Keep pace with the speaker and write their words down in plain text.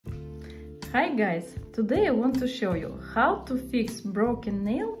Hi guys, today I want to show you how to fix broken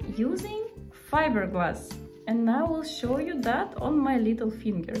nail using fiberglass, and I will show you that on my little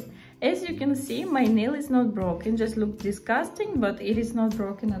finger. As you can see, my nail is not broken, just looks disgusting, but it is not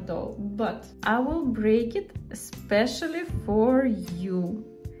broken at all. But I will break it especially for you.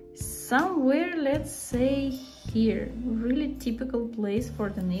 Somewhere, let's say here, really typical place for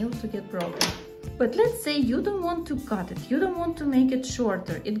the nail to get broken. But let's say you don't want to cut it, you don't want to make it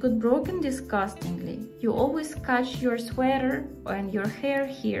shorter, it got broken disgustingly. You always catch your sweater and your hair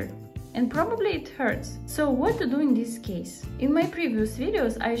here, and probably it hurts. So what to do in this case? In my previous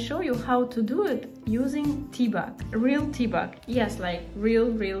videos I show you how to do it using tea bag, real tea bag. Yes, like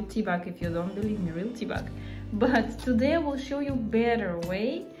real tea bag, if you don't believe me, real tea bag. But today I will show you better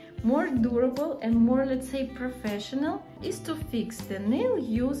way, more durable and more, let's say, professional, is to fix the nail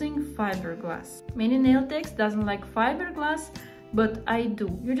using fiberglass. Many nail techs doesn't like fiberglass, but I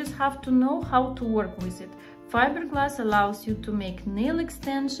do. You just have to know how to work with it. Fiberglass allows you to make nail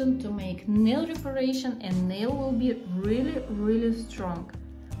extension, to make nail reparation, and nail will be really strong.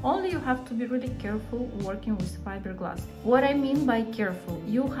 Only you have to be really careful working with fiberglass. What I mean by careful,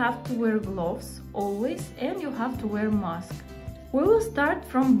 you have to wear gloves always, and you have to wear mask. We will start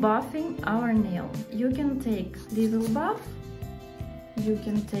from buffing our nail. You can take little buff, you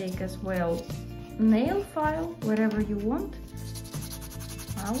can take as well nail file, whatever you want.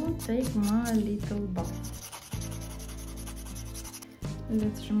 I will take my little buff.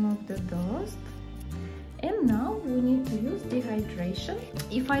 Let's remove the dust. And now we need to use dehydration.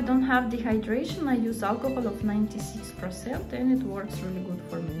 If I don't have dehydration, I use alcohol of 96% and it works really good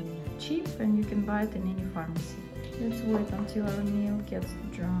for me. Cheap, and you can buy it in any pharmacy. Let's wait until our nail gets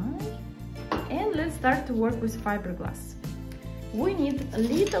dry. And let's start to work with fiberglass. We need a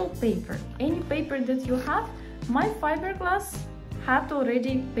little paper, any paper that you have. My fiberglass had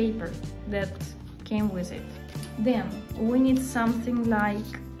already paper that came with it. Then we need something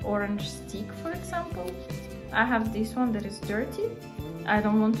like orange stick, for example. I have this one that is dirty. I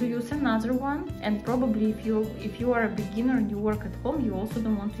don't want to use another one, and probably if you are a beginner and you work at home, you also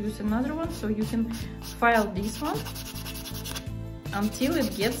don't want to use another one, so you can file this one until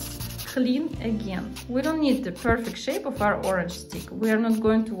it gets clean again. We don't need the perfect shape of our orange stick. We are not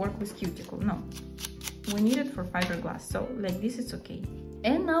going to work with cuticle, no. We need it for fiberglass, so like this is okay.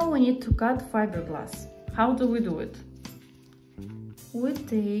 And now we need to cut fiberglass. How do we do it? We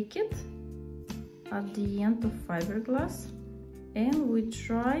take it at the end of fiberglass and we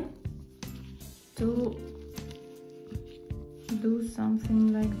try to do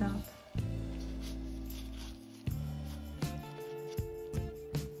something like that.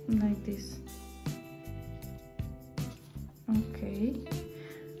 Like this. Okay.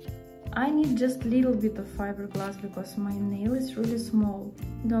 I need just a little bit of fiberglass because my nail is really small.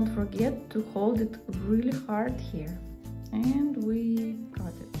 Don't forget to hold it really hard here. And we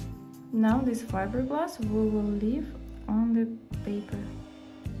got it. Now this fiberglass we will leave on the paper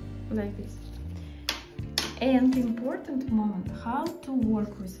like this. And important moment, how to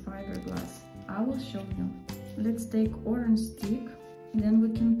work with fiberglass. I will show you. Let's take orange stick, then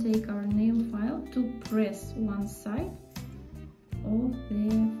we can take our nail file to press one side of the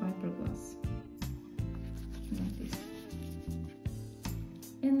fiberglass like this.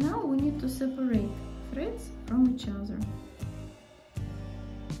 And now we need to separate threads from each other,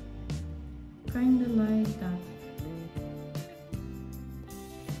 kind of like that.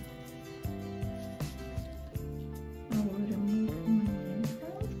 I will remove my nail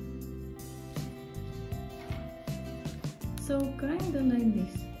file. So kind of like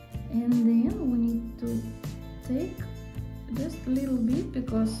this. And then we need to take just a little bit,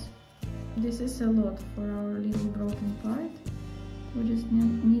 because this is a lot for our little broken part. We just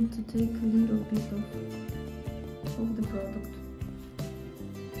need to take a little bit of the product.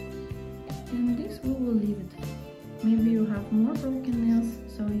 And this we will leave it. Maybe you have more broken nails,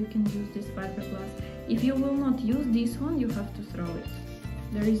 so you can use this fiberglass. If you will not use this one, you have to throw it.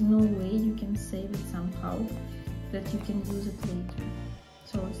 There is no way you can save it somehow that you can use it later.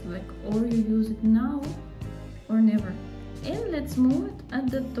 So it's like, or you use it now or never. And let's move it at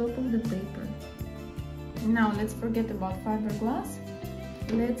the top of the paper. Now let's forget about fiberglass.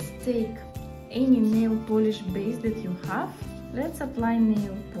 Let's take any nail polish base that you have. Let's apply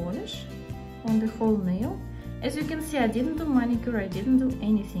nail polish on the whole nail. As you can see, I didn't do manicure, I didn't do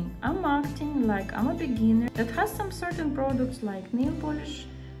anything. I'm acting like I'm a beginner that has some certain products like nail polish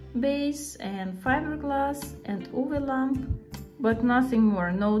base and fiberglass and UV lamp, but nothing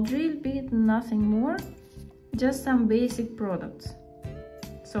more. No drill bit, nothing more. Just some basic products.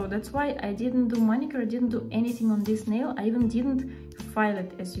 So that's why I didn't do manicure, I didn't do anything on this nail. I even didn't file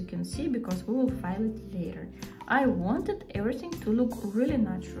it, as you can see, because we will file it later. I wanted everything to look really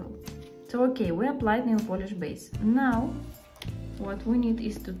natural. So okay, we applied nail polish base. Now what we need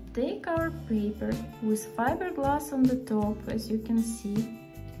is to take our paper with fiberglass on the top, as you can see.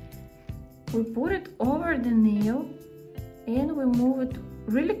 We put it over the nail and we move it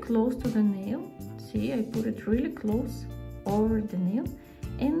really close to the nail. See, I put it really close over the nail,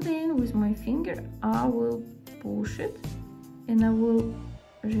 and then with my finger I will push it and I will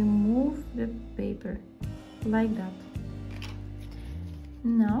remove the paper like that.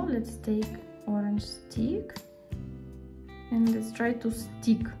 Now let's take orange stick and let's try to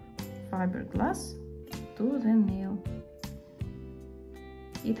stick fiberglass to the nail.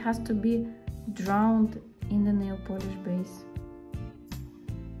 It has to be drowned in the nail polish base.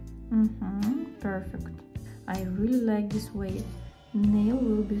 Perfect. I really like this way. Nail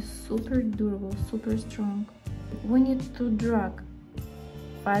will be super durable, super strong. We need to drag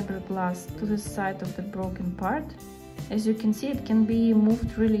fiberglass to the side of the broken part. As you can see, it can be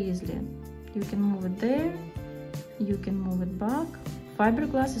moved really easily. You can move it there, you can move it back.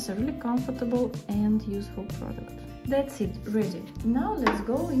 Fiberglass is a really comfortable and useful product. That's it, ready. Now let's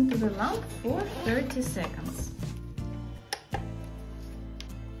go into the lamp for 30 seconds.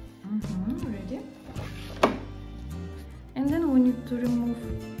 Ready. And then we need to remove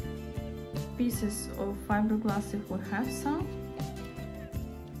pieces of fiberglass if we have some.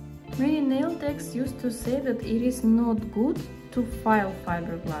 Many nail techs used to say that it is not good to file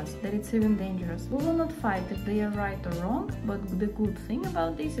fiberglass, that it's even dangerous. We will not fight if they are right or wrong, but the good thing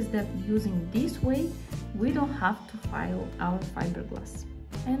about this is that using this way, we don't have to file our fiberglass.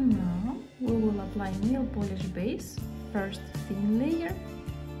 And now we will apply nail polish base, first thin layer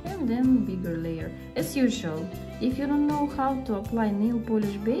and then bigger layer. As usual, if you don't know how to apply nail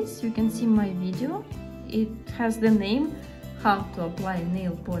polish base, you can see my video. It has the name How to Apply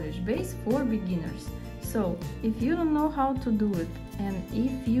Nail Polish Base for Beginners. So if you don't know how to do it, and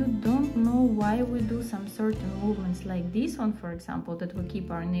if you don't know why we do some certain movements like this one, for example, that we keep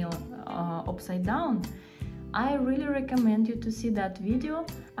our nail upside down, I really recommend you to see that video.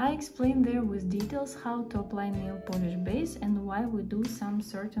 I explain there with details how to apply nail polish base and why we do some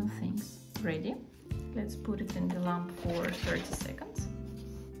certain things. Ready? Let's put it in the lamp for 30 seconds.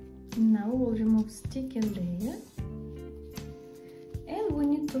 Now we'll remove sticky layer. And we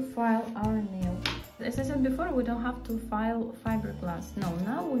need to file our nail. As I said before, we don't have to file fiberglass. No,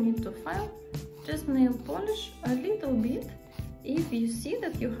 now we need to file just nail polish a little bit if you see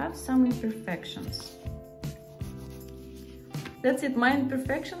that you have some imperfections. That's it, my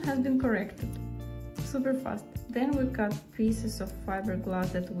imperfection has been corrected. Super fast. Then we cut pieces of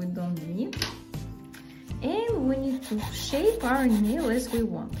fiberglass that we don't need. And we need to shape our nail as we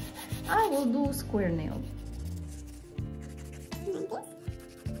want. I will do square nail.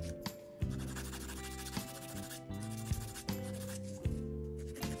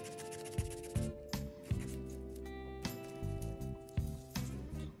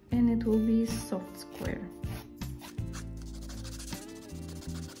 And it will be soft square.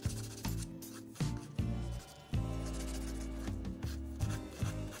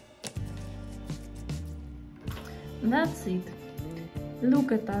 That's it.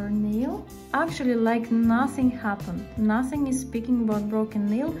 Look at our nail. Actually, like nothing happened. Nothing is speaking about broken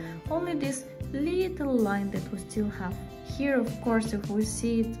nail, only this little line that we still have. Here, of course, if we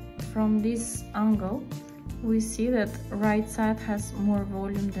see it from this angle, we see that right side has more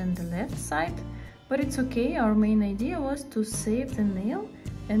volume than the left side, but it's okay. Our main idea was to save the nail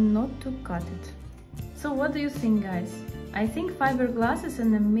and not to cut it. So what do you think, guys? I think fiberglass is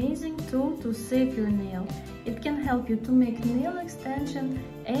an amazing tool to save your nail. It can help you to make nail extension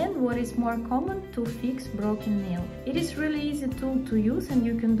and, what is more common, to fix broken nail. It is really easy tool to use and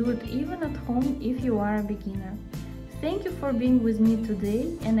you can do it even at home if you are a beginner. Thank you for being with me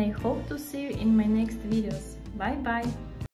today and I hope to see you in my next videos. Bye bye!